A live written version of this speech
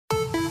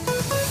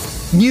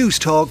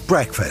Newstalk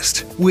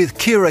Breakfast with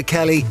Ciara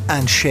Kelly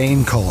and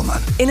Shane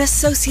Coleman. In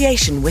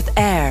association with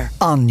AIR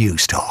On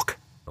Newstalk.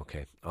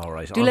 Okay, all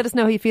right. Do let us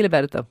know how you feel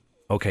about it, though.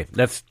 Okay,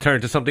 let's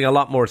turn to something a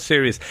lot more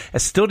serious. A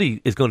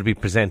study is going to be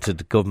presented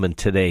to government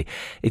today.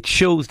 It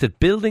shows that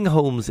building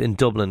homes in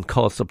Dublin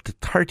costs up to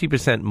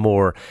 30%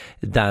 more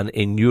than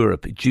in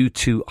Europe due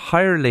to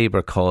higher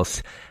labour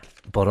costs,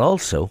 but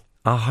also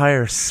a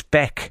higher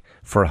spec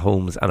for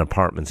homes and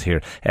apartments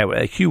here.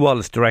 Hugh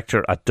Wallace,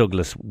 director at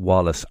Douglas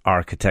Wallace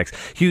Architects.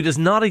 Hugh, there's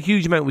not a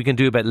huge amount we can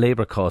do about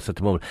labour costs at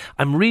the moment.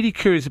 I'm really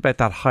curious about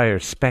that higher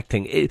spec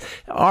thing.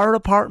 Are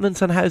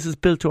apartments and houses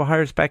built to a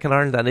higher spec in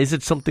Ireland, and is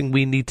it something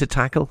we need to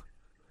tackle?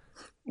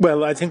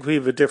 Well, I think we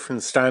have a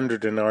different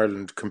standard in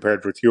Ireland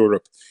compared with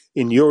Europe.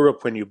 In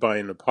Europe, when you buy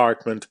an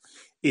apartment,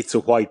 it's a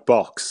white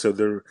box. So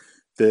the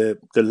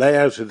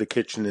layout of the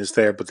kitchen is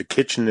there, but the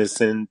kitchen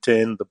isn't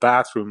in, the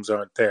bathrooms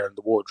aren't there, and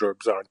the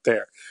wardrobes aren't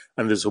there.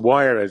 And there's a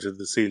wire out of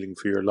the ceiling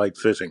for your light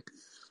fitting.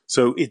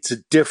 So it's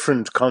a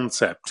different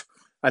concept.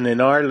 And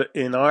in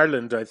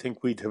Ireland, I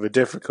think we'd have a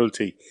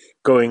difficulty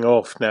going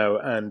off now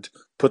and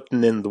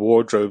putting in the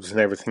wardrobes and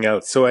everything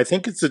else. So I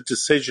think it's a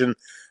decision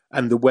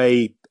and the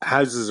way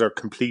houses are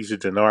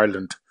completed in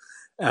Ireland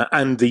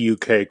and the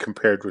UK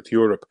compared with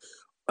Europe.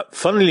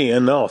 Funnily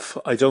enough,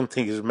 I don't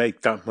think it would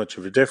make that much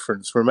of a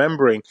difference,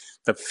 remembering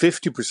that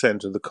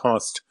 50% of the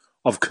cost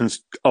of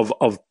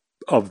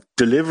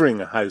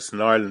delivering a house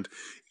in Ireland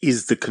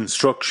is the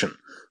construction.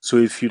 So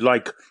if you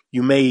like,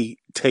 you may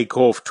take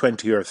off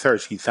 20 or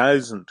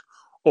 30,000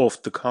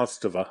 off the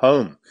cost of a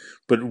home.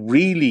 But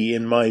really,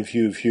 in my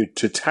view, if you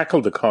to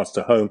tackle the cost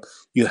of home,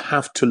 you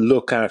have to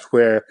look at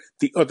where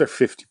the other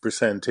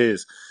 50%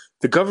 is.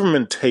 The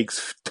government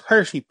takes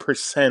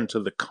 30%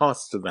 of the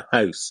cost of the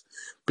house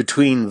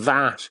between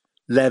VAT,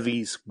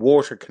 levies,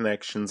 water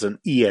connections and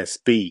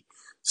ESB.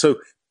 So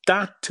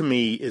that to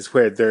me is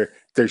where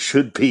there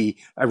should be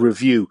a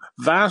review.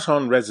 VAT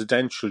on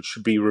residential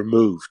should be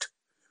removed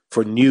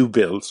for new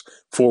builds,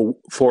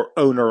 for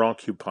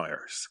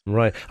owner-occupiers.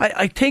 Right.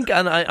 I think,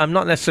 and I'm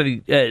not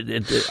necessarily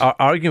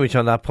arguing with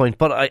you on that point,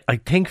 but I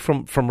think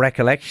from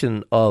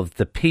recollection of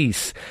the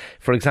piece,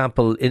 for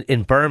example,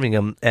 in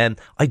Birmingham,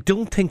 I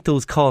don't think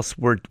those costs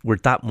were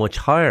that much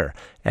higher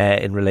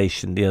in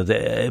relation,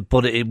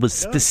 but it was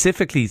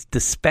specifically the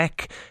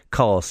spec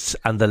costs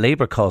and the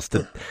labour costs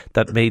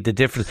that made the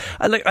difference.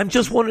 I'm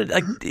just wondering,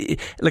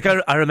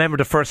 I remember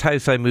the first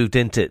house I moved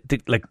into,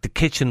 the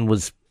kitchen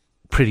was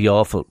pretty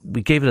awful.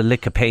 We gave it a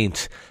lick of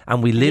paint,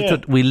 and we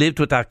lived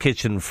with that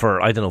kitchen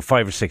for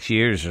 5 or 6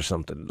 years or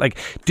something.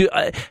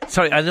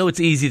 Sorry, I know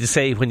it's easy to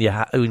say when you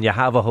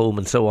have a home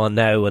and so on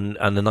now, and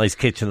a nice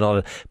kitchen and all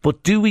that.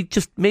 But do we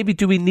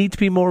need to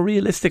be more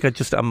realistic?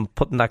 I'm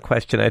putting that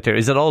question out there.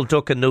 Is it all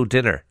duck and no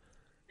dinner?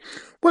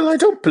 Well, I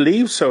don't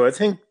believe so. I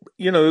think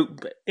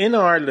in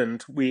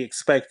Ireland we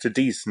expect a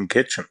decent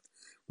kitchen.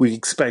 We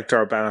expect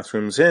our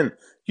bathrooms in.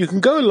 You can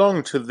go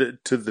along to the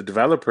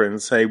developer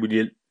and say, "Will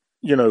you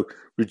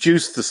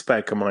reduce the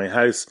spec of my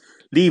house,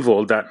 leave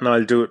all that, and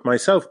I'll do it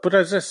myself." But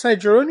as I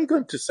said, you're only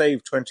going to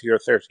save 20 or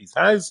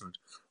 30,000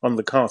 on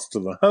the cost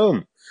of the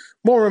home.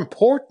 More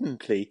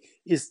importantly,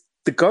 is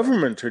the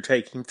government are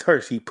taking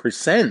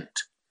 30%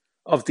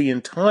 of the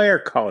entire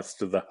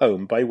cost of the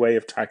home by way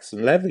of tax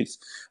and levies.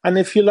 And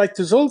if you like,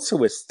 there's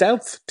also a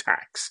stealth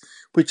tax,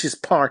 which is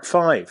part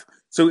 5.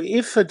 So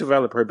if a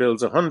developer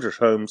builds 100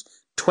 homes,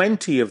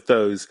 20 of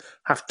those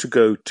have to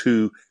go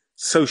to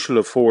social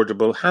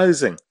affordable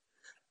housing.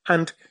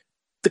 And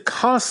the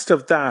cost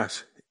of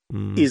that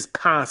is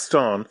passed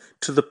on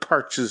to the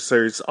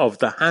purchasers of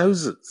the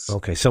houses.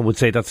 Okay, some would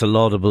say that's a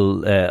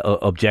laudable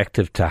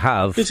objective to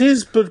have. It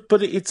is, but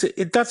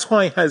that's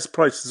why house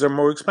prices are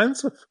more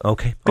expensive.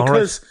 Okay,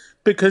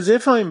 because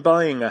if I'm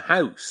buying a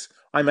house,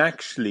 I'm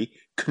actually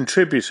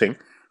contributing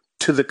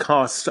to the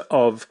cost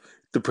of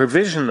the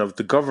provision of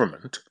the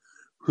government,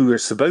 who are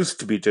supposed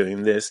to be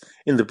doing this,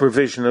 in the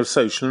provision of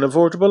social and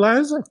affordable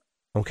housing.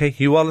 Okay,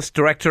 Hugh Wallace,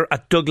 director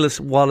at Douglas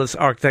Wallace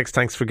Architects.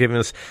 Thanks for giving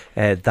us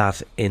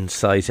that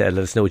insight. Let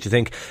us know what you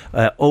think.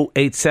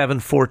 087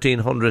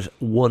 1400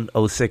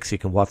 106. You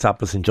can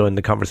WhatsApp us and join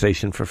the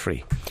conversation for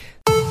free.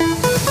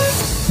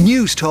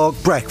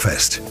 Newstalk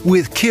Breakfast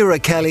with Ciara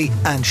Kelly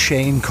and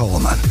Shane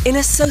Coleman. In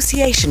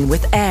association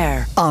with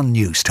AIR On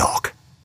Newstalk.